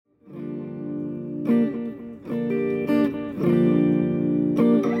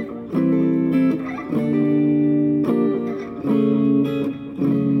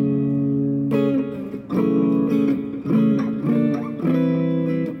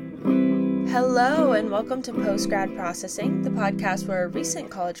Hello, and welcome to Post-Grad Processing, the podcast where a recent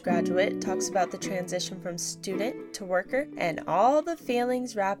college graduate talks about the transition from student to worker and all the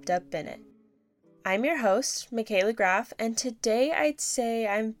feelings wrapped up in it. I'm your host, Michaela Graff, and today I'd say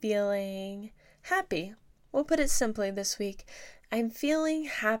I'm feeling happy. We'll put it simply this week. I'm feeling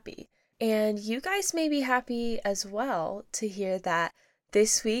happy, and you guys may be happy as well to hear that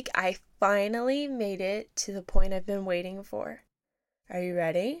this week I finally made it to the point I've been waiting for. Are you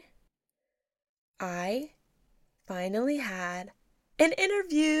ready? I finally had an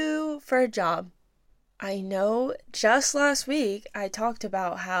interview for a job. I know just last week I talked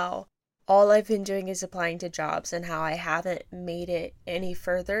about how all I've been doing is applying to jobs and how I haven't made it any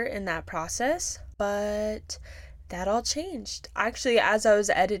further in that process, but that all changed. Actually, as I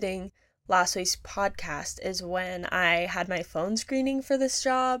was editing last week's podcast is when I had my phone screening for this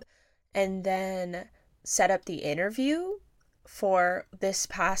job and then set up the interview for this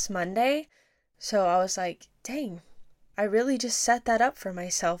past Monday. So I was like, dang, I really just set that up for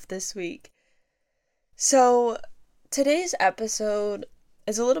myself this week. So today's episode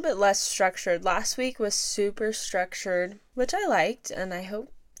is a little bit less structured. Last week was super structured, which I liked, and I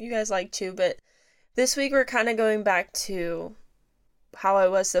hope you guys like too. But this week we're kind of going back to how I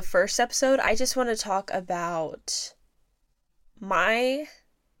was the first episode. I just want to talk about my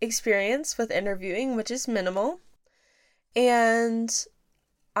experience with interviewing, which is minimal. And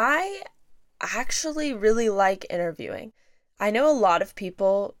I actually really like interviewing. I know a lot of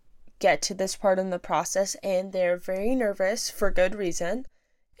people get to this part in the process and they're very nervous for good reason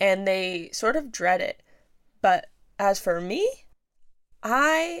and they sort of dread it. But as for me,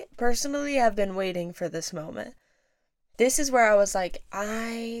 I personally have been waiting for this moment. This is where I was like,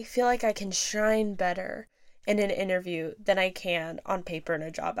 I feel like I can shine better in an interview than I can on paper in a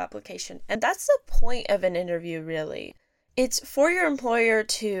job application. And that's the point of an interview, really. It's for your employer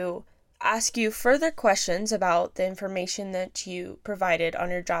to ask you further questions about the information that you provided on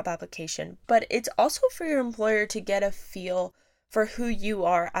your job application, but it's also for your employer to get a feel for who you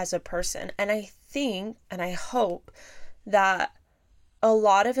are as a person. And I think, and I hope that a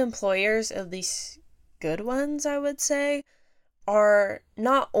lot of employers, at least good ones, I would say, are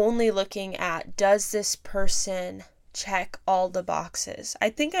not only looking at, does this person check all the boxes? I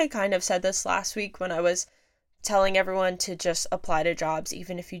think I kind of said this last week when I was telling everyone to just apply to jobs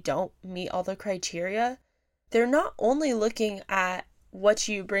even if you don't meet all the criteria. They're not only looking at what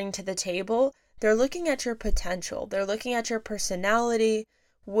you bring to the table, they're looking at your potential. They're looking at your personality.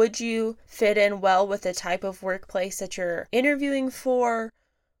 Would you fit in well with the type of workplace that you're interviewing for?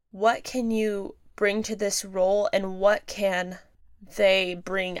 What can you bring to this role and what can they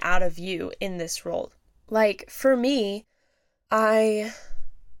bring out of you in this role? Like for me, I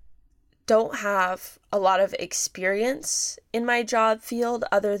don't have a lot of experience in my job field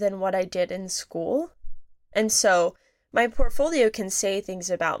other than what I did in school. And so my portfolio can say things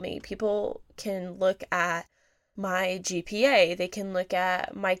about me. People can look at my GPA. They can look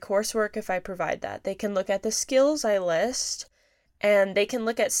at my coursework if I provide that. They can look at the skills I list, and they can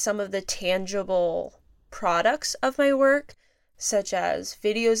look at some of the tangible products of my work, such as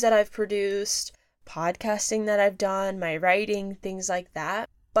videos that I've produced, podcasting that I've done, my writing, things like that.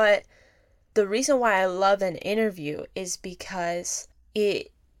 But the reason why I love an interview is because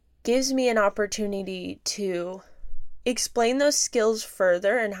it gives me an opportunity to explain those skills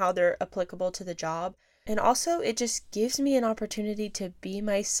further and how they're applicable to the job. And also it just gives me an opportunity to be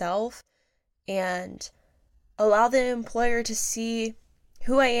myself and allow the employer to see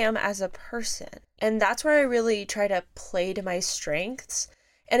who I am as a person. And that's where I really try to play to my strengths.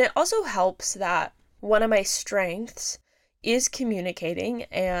 And it also helps that one of my strengths is communicating,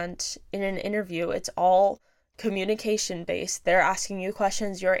 and in an interview it's all communication based. They're asking you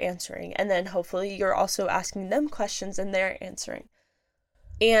questions, you're answering, and then hopefully you're also asking them questions and they're answering.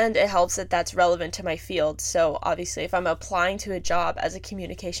 And it helps that that's relevant to my field. So obviously if I'm applying to a job as a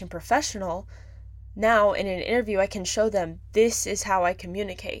communication professional, now in an interview I can show them this is how I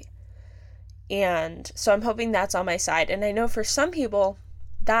communicate. And so I'm hoping that's on my side. And I know for some people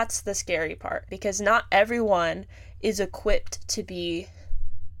that's the scary part, because not everyone is equipped to be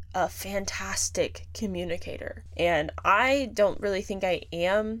a fantastic communicator. And I don't really think I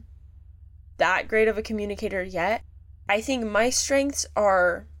am that great of a communicator yet. I think my strengths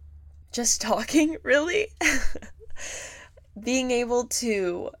are just talking, really. Being able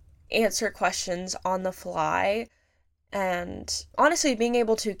to answer questions on the fly, and honestly being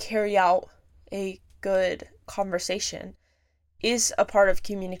able to carry out a good conversation is a part of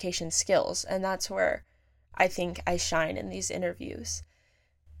communication skills. And that's where I think I shine in these interviews.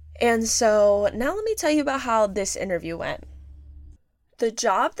 And so now let me tell you about how this interview went. The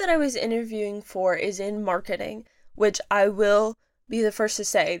job that I was interviewing for is in marketing, which I will be the first to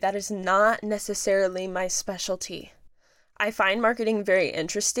say that is not necessarily my specialty. I find marketing very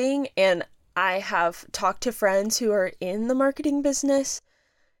interesting, and I have talked to friends who are in the marketing business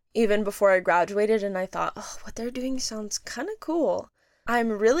even before I graduated, and I thought, oh, what they're doing sounds kind of cool.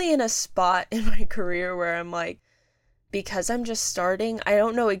 I'm really in a spot in my career where I'm like, because I'm just starting, I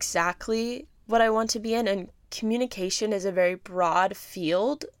don't know exactly what I want to be in, and communication is a very broad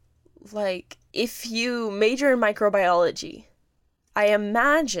field. Like, if you major in microbiology, I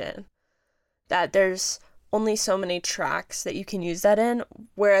imagine that there's only so many tracks that you can use that in,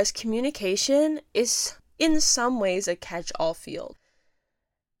 whereas communication is in some ways a catch-all field.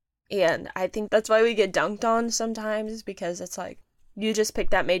 And I think that's why we get dunked on sometimes, because it's like, you just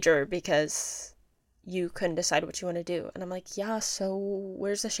picked that major because you couldn't decide what you want to do. And I'm like, yeah, so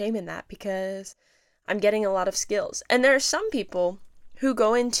where's the shame in that? Because I'm getting a lot of skills. And there are some people who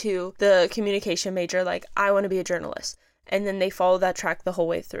go into the communication major like, I want to be a journalist. And then they follow that track the whole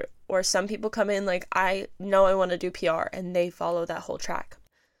way through. Or some people come in like, I know I want to do PR, and they follow that whole track.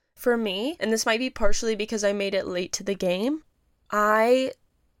 For me, and this might be partially because I made it late to the game, I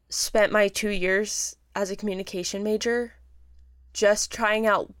spent my 2 years as a communication major just trying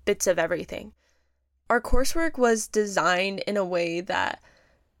out bits of everything. Our coursework was designed in a way that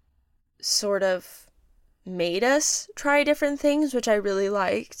sort of made us try different things, which I really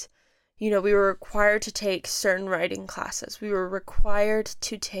liked. We were required to take certain writing classes. We were required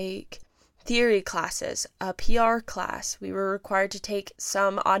to take theory classes, a PR class. We were required to take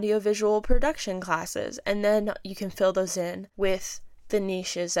some audiovisual production classes, and then you can fill those in with the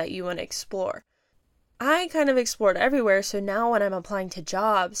niches that you want to explore. I kind of explored everywhere, so now when I'm applying to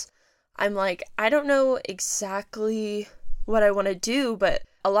jobs, I'm like, I don't know exactly what I want to do, but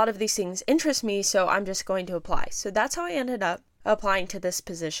a lot of these things interest me, so I'm just going to apply. So that's how I ended up applying to this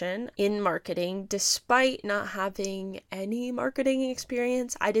position in marketing, despite not having any marketing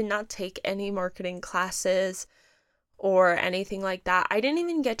experience. I did not take any marketing classes or anything like that. I didn't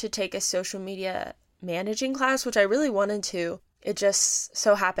even get to take a social media managing class, which I really wanted to. It just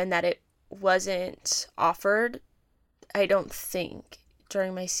so happened that it wasn't offered, I don't think,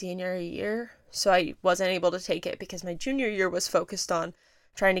 during my senior year. So I wasn't able to take it because my junior year was focused on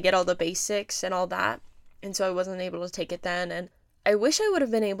trying to get all the basics and all that. And so I wasn't able to take it then. And I wish I would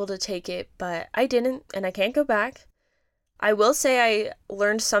have been able to take it, but I didn't, and I can't go back. I will say I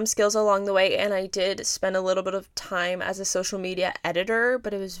learned some skills along the way, and I did spend a little bit of time as a social media editor,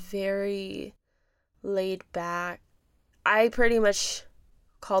 but it was very laid back. I pretty much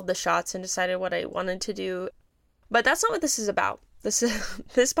called the shots and decided what I wanted to do. But that's not what this is about. This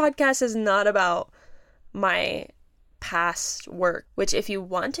podcast is not about my past work, which if you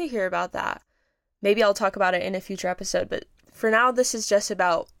want to hear about that, maybe I'll talk about it in a future episode. But for now, this is just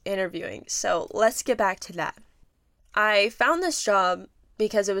about interviewing. So let's get back to that. I found this job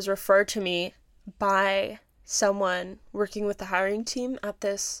because it was referred to me by someone working with the hiring team at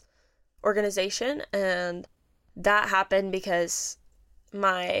this organization, and that happened because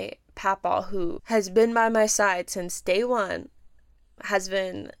my papaw, who has been by my side since day one, has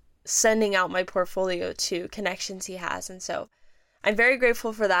been sending out my portfolio to connections he has. And so I'm very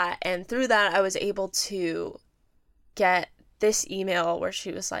grateful for that. And through that, I was able to get this email where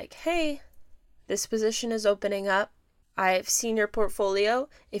she was like, hey, this position is opening up. I've seen your portfolio.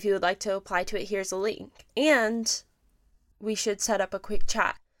 If you would like to apply to it, here's a link. And we should set up a quick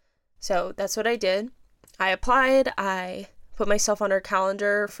chat. So that's what I did. I applied. I put myself on her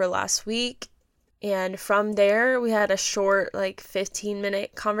calendar for last week. And from there, we had a short,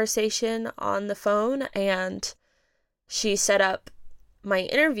 15-minute conversation on the phone. And she set up my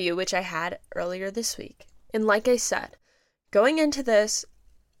interview, which I had earlier this week. And like I said, going into this,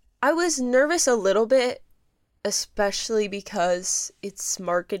 I was nervous a little bit, especially because it's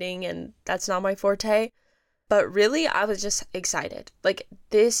marketing and that's not my forte. But really, I was just excited.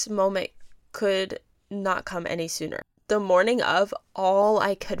 This moment could not come any sooner. The morning of, all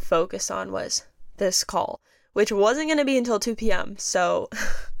I could focus on was this call, which wasn't going to be until 2 p.m. So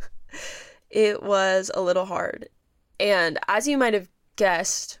it was a little hard. And as you might have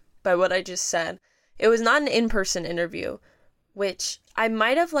guessed by what I just said, it was not an in-person interview, which I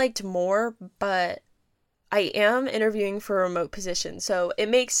might have liked more, but I am interviewing for a remote position, so it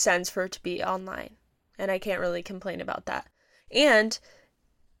makes sense for it to be online, and I can't really complain about that. And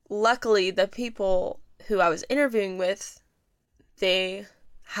luckily, the people who I was interviewing with, they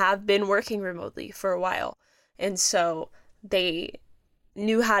have been working remotely for a while, and so they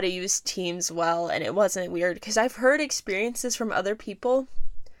knew how to use Teams well, and it wasn't weird, because I've heard experiences from other people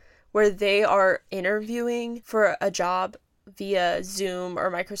where they are interviewing for a job via Zoom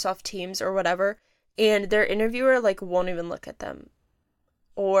or Microsoft Teams or whatever, and their interviewer like won't even look at them,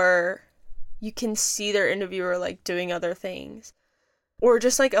 or you can see their interviewer like doing other things, or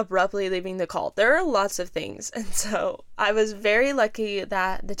just like abruptly leaving the call. There are lots of things. And so I was very lucky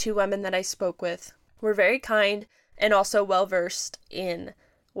that the two women that I spoke with were very kind and also well versed in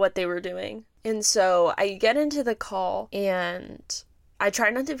what they were doing. And so I get into the call and I try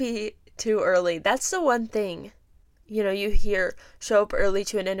not to be too early. That's the one thing, you hear, show up early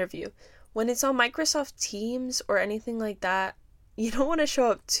to an interview. When it's on Microsoft Teams or anything like that, you don't want to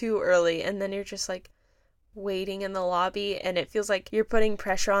show up too early and then you're just like waiting in the lobby and it feels like you're putting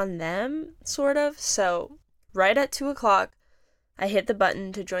pressure on them, sort of. So right at 2:00, I hit the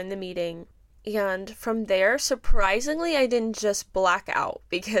button to join the meeting. And from there, surprisingly, I didn't just black out,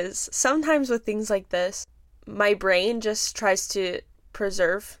 because sometimes with things like this, my brain just tries to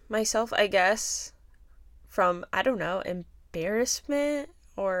preserve myself, I guess, from, I don't know, embarrassment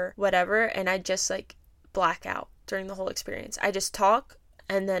or whatever. And I just like black out during the whole experience. I just talk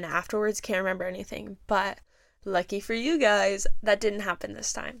and then afterwards can't remember anything. But lucky for you guys, that didn't happen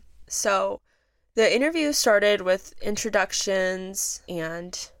this time. So the interview started with introductions,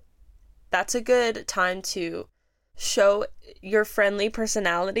 and that's a good time to show your friendly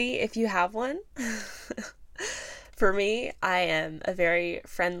personality if you have one. For me, I am a very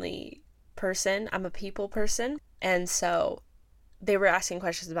friendly person. I'm a people person. And so they were asking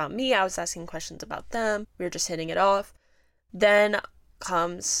questions about me. I was asking questions about them. We were just hitting it off. Then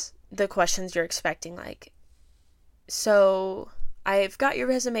comes the questions you're expecting, like, so I've got your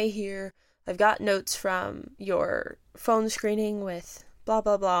resume here. I've got notes from your phone screening with blah,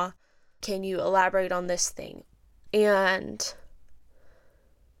 blah, blah. Can you elaborate on this thing? And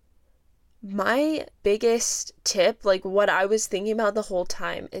my biggest tip, like what I was thinking about the whole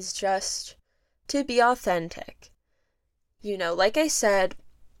time, is just to be authentic. Like I said,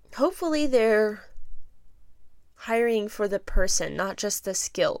 hopefully they're hiring for the person, not just the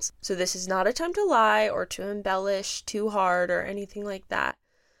skills. So this is not a time to lie or to embellish too hard or anything like that.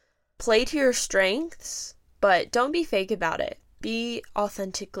 Play to your strengths, but don't be fake about it. Be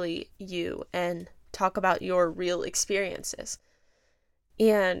authentically you and talk about your real experiences.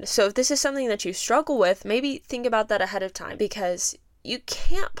 And so if this is something that you struggle with, maybe think about that ahead of time, because you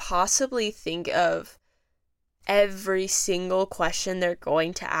can't possibly think of every single question they're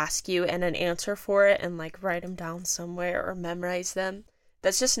going to ask you and an answer for it and like write them down somewhere or memorize them.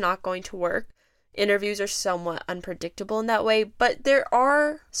 That's just not going to work. Interviews are somewhat unpredictable in that way, but there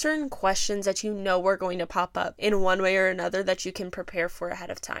are certain questions that are going to pop up in one way or another that you can prepare for ahead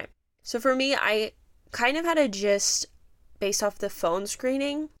of time. So for me, I kind of had a gist based off the phone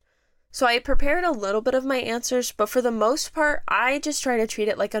screening. So I prepared a little bit of my answers, but for the most part, I just try to treat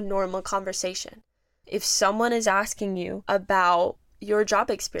it like a normal conversation. If someone is asking you about your job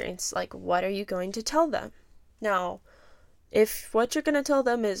experience, like, what are you going to tell them? Now, if what you're going to tell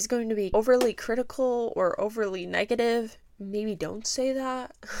them is going to be overly critical or overly negative, maybe don't say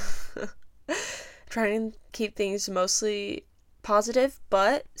that. Try and keep things mostly positive,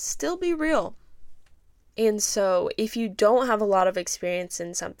 but still be real. And so if you don't have a lot of experience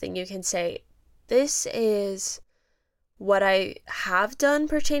in something, you can say, this is what I have done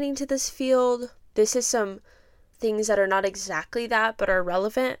pertaining to this field. This is some things that are not exactly that, but are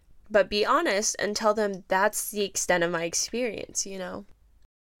relevant. But be honest and tell them that's the extent of my experience,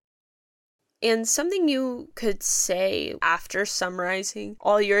 And something you could say after summarizing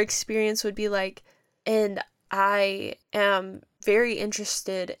all your experience would be like, and I am very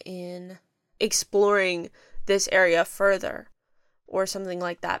interested in exploring this area further, or something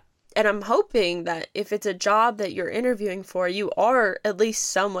like that. And I'm hoping that if it's a job that you're interviewing for, you are at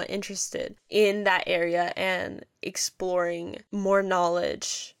least somewhat interested in that area and exploring more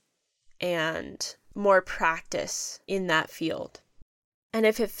knowledge and more practice in that field. And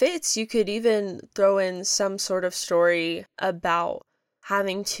if it fits, you could even throw in some sort of story about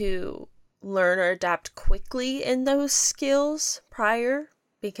having to learn or adapt quickly in those skills prior,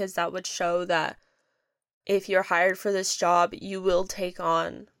 because that would show that if you're hired for this job, you will take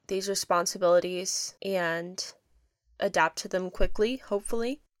on these responsibilities and adapt to them quickly,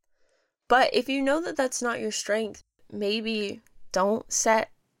 hopefully. But if you know that that's not your strength, maybe don't set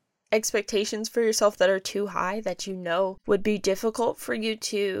expectations for yourself that are too high, that would be difficult for you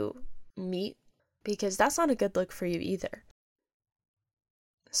to meet, because that's not a good look for you either.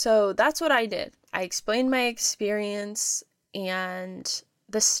 So that's what I did. I explained my experience and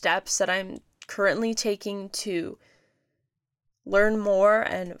the steps that I'm currently taking to learn more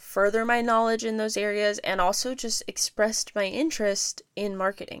and further my knowledge in those areas, and also just expressed my interest in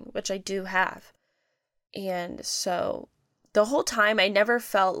marketing, which I do have. And so the whole time I never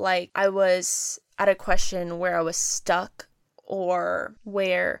felt like I was at a question where I was stuck or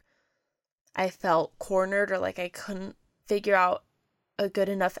where I felt cornered or like I couldn't figure out a good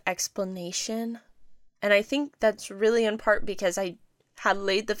enough explanation. And I think that's really in part because I had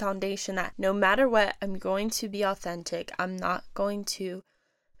laid the foundation that no matter what, I'm going to be authentic. I'm not going to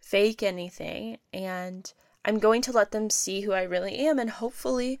fake anything, and I'm going to let them see who I really am, and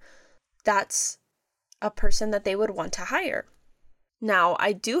hopefully that's a person that they would want to hire. Now,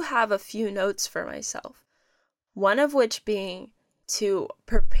 I do have a few notes for myself, one of which being to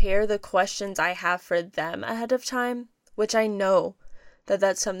prepare the questions I have for them ahead of time, which I know that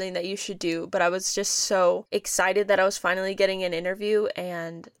that's something that you should do, but I was just so excited that I was finally getting an interview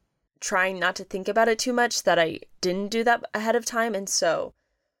and trying not to think about it too much that I didn't do that ahead of time. And so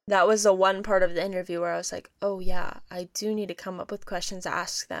that was the one part of the interview where I was like, oh yeah, I do need to come up with questions to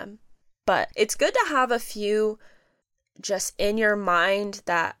ask them. But it's good to have a few just in your mind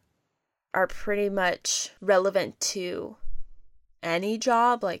that are pretty much relevant to any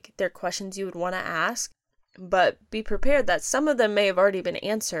job, like they're questions you would want to ask, but be prepared that some of them may have already been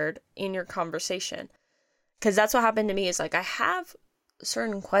answered in your conversation. Because that's what happened to me, is like I have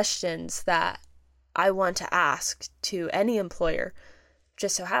certain questions that I want to ask to any employer.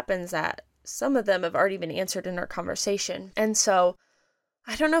 Just so happens that some of them have already been answered in our conversation. And so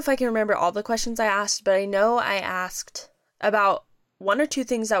I don't know if I can remember all the questions I asked, but I know I asked about one or two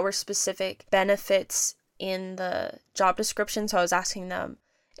things that were specific benefits in the job description. So I was asking them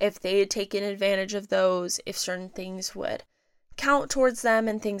if they had taken advantage of those, if certain things would count towards them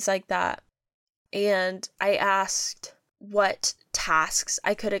and things like that. And I asked what tasks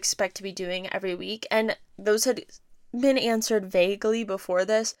I could expect to be doing every week. And those had been answered vaguely before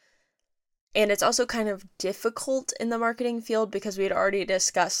this. And it's also kind of difficult in the marketing field because we had already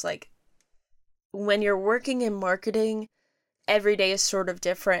discussed, like, when you're working in marketing, every day is sort of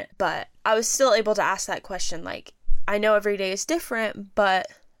different. But I was still able to ask that question. Like, I know every day is different, but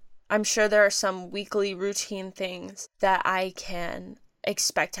I'm sure there are some weekly routine things that I can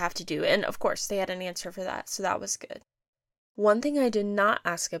expect to have to do. And of course, they had an answer for that. So that was good. One thing I did not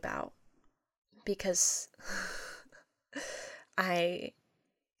ask about, because I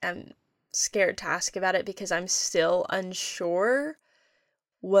am scared to ask about it because I'm still unsure,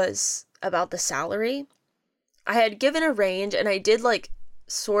 was about the salary. I had given a range and I did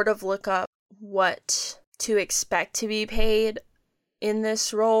sort of look up what to expect to be paid in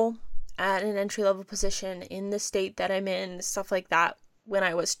this role at an entry-level position in the state that I'm in, stuff like that, when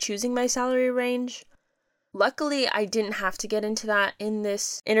I was choosing my salary range. Luckily, I didn't have to get into that in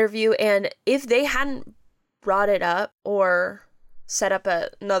this interview, and if they hadn't brought it up or set up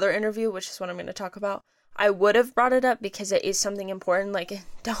another interview, which is what I'm going to talk about, I would have brought it up because it is something important. Like,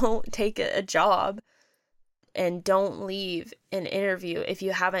 don't take a job and don't leave an interview if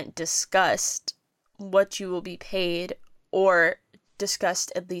you haven't discussed what you will be paid or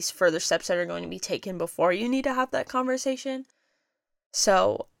discussed at least further steps that are going to be taken before you need to have that conversation.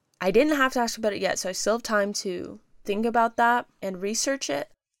 So I didn't have to ask about it yet, so I still have time to think about that and research it.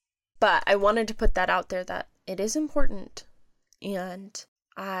 But I wanted to put that out there that it is important, and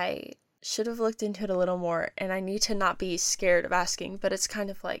I should have looked into it a little more, and I need to not be scared of asking, but it's kind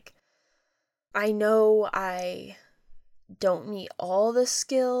of like, I know I don't meet all the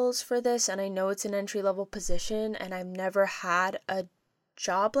skills for this, and I know it's an entry-level position, and I've never had a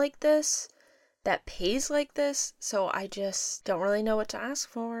job like this that pays like this, so I just don't really know what to ask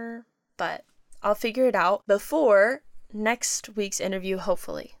for, but I'll figure it out before next week's interview,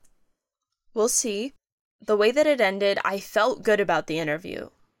 hopefully. We'll see. The way that it ended, I felt good about the interview.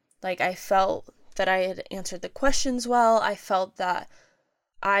 I felt that I had answered the questions well. I felt that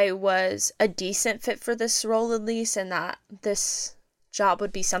I was a decent fit for this role at least, and that this job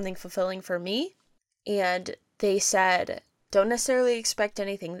would be something fulfilling for me. And they said, don't necessarily expect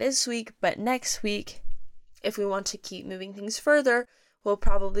anything this week, but next week, if we want to keep moving things further, we'll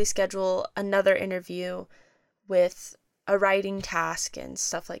probably schedule another interview with a writing task and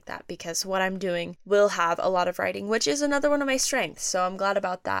stuff like that, because what I'm doing will have a lot of writing, which is another one of my strengths, so I'm glad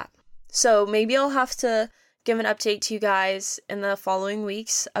about that. So maybe I'll have to give an update to you guys in the following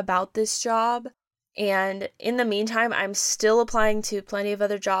weeks about this job. And in the meantime, I'm still applying to plenty of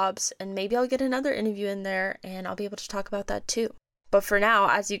other jobs, and maybe I'll get another interview in there and I'll be able to talk about that too. But for now,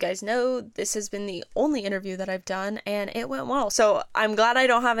 as you guys know, this has been the only interview that I've done, and it went well. So I'm glad I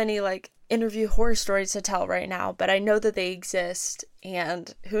don't have any interview horror stories to tell right now, but I know that they exist,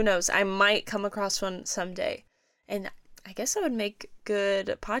 and who knows, I might come across one someday. And I guess that would make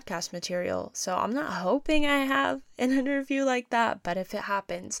good podcast material. So I'm not hoping I have an interview like that, but if it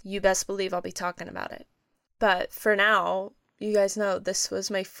happens, you best believe I'll be talking about it. But for now, you guys know this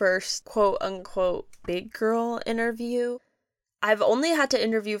was my first quote-unquote big girl interview. I've only had to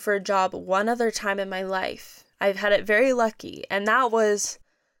interview for a job one other time in my life. I've had it very lucky, and that was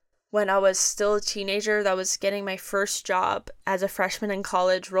when I was still a teenager. That was getting my first job as a freshman in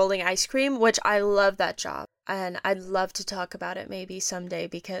college rolling ice cream, which I love that job. And I'd love to talk about it maybe someday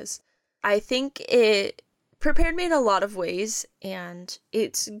because I think it prepared me in a lot of ways, and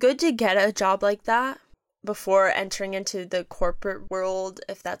it's good to get a job like that before entering into the corporate world,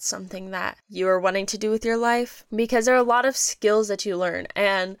 if that's something that you are wanting to do with your life, because there are a lot of skills that you learn.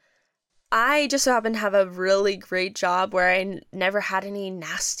 And I just so happen to have a really great job where I never had any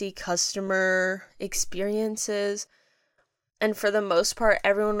nasty customer experiences. And for the most part,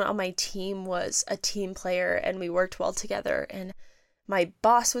 everyone on my team was a team player and we worked well together. And my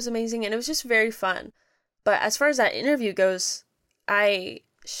boss was amazing and it was just very fun. But as far as that interview goes, I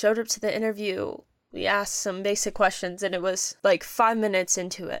showed up to the interview. We asked some basic questions and it was like 5 minutes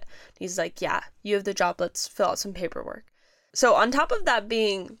into it. He's like, yeah, you have the job. Let's fill out some paperwork. So on top of that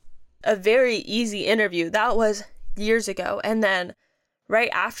being a very easy interview, that was years ago. And then right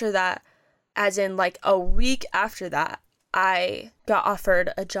after that, as in like a week after that, I got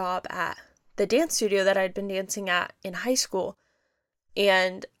offered a job at the dance studio that I'd been dancing at in high school.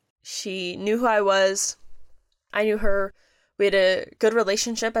 And she knew who I was. I knew her. We had a good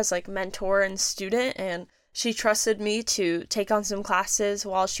relationship as like mentor and student, and she trusted me to take on some classes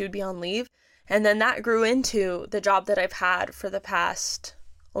while she would be on leave. And then that grew into the job that I've had for the past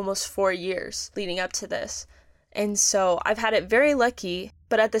almost 4 years leading up to this. And so I've had it very lucky,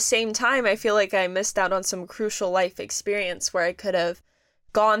 but at the same time, I feel like I missed out on some crucial life experience where I could have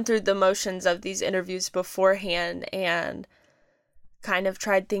gone through the motions of these interviews beforehand and kind of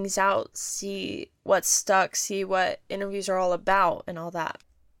tried things out, see what stuck, see what interviews are all about and all that.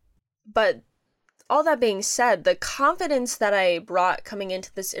 But all that being said, the confidence that I brought coming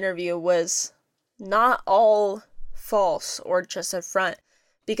into this interview was not all false or just a front,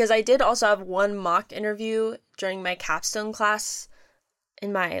 because I did also have one mock interview during my capstone class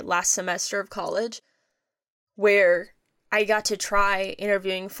in my last semester of college where I got to try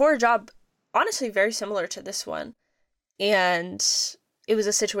interviewing for a job honestly very similar to this one. And it was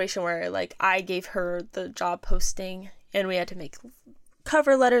a situation where like I gave her the job posting and we had to make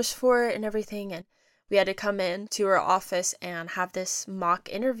cover letters for it and everything. And we had to come in to her office and have this mock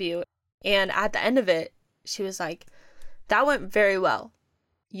interview. And at the end of it, she was like, that went very well.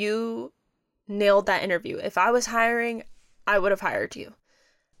 You nailed that interview. If I was hiring, I would have hired you.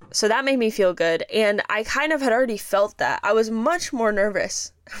 So that made me feel good. And I kind of had already felt that. I was much more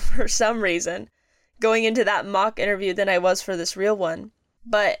nervous for some reason going into that mock interview than I was for this real one.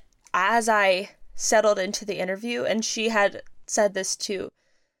 But as I settled into the interview, and she had said this too,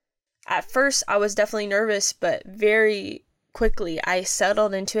 at first I was definitely nervous, but very quickly I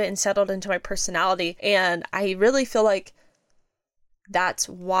settled into it and settled into my personality. And I really feel like that's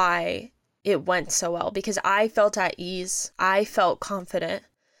why it went so well, because I felt at ease. I felt confident.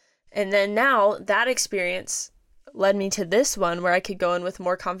 And then now that experience led me to this one where I could go in with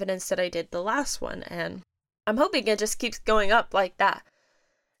more confidence than I did the last one. And I'm hoping it just keeps going up like that.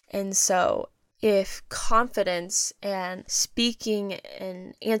 And so if confidence and speaking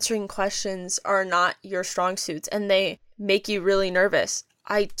and answering questions are not your strong suits and they make you really nervous,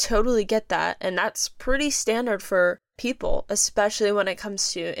 I totally get that. And that's pretty standard for people, especially when it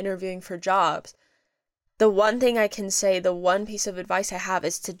comes to interviewing for jobs. The one thing I can say, the one piece of advice I have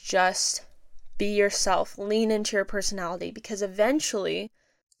is to just be yourself, lean into your personality, because eventually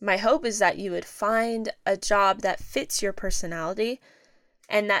my hope is that you would find a job that fits your personality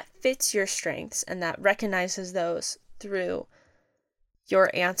and that fits your strengths and that recognizes those through your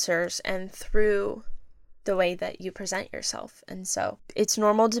answers and through the way that you present yourself. And so it's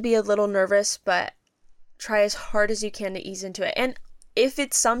normal to be a little nervous, but try as hard as you can to ease into it. And if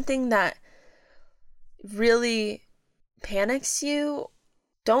it's something that really panics you,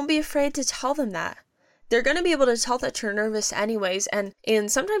 don't be afraid to tell them that. They're going to be able to tell that you're nervous anyways, and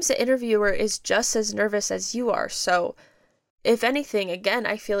sometimes the interviewer is just as nervous as you are. So if anything, again,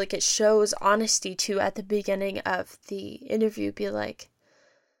 I feel like it shows honesty too at the beginning of the interview. Be like,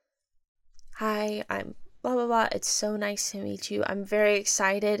 hi, I'm blah, blah, blah. It's so nice to meet you. I'm very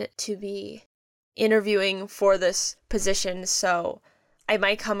excited to be interviewing for this position, so I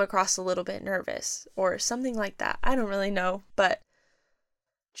might come across a little bit nervous or something like that. I don't really know, but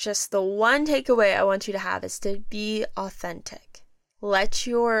just the one takeaway I want you to have is to be authentic. Let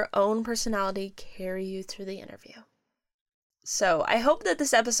your own personality carry you through the interview. So I hope that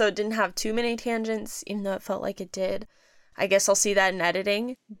this episode didn't have too many tangents, even though it felt like it did. I guess I'll see that in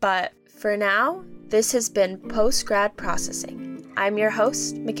editing. But for now, this has been Post-Grad Processing. I'm your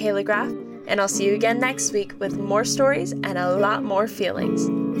host, Michaela Graff, and I'll see you again next week with more stories and a lot more feelings.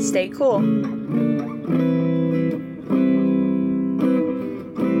 Stay cool.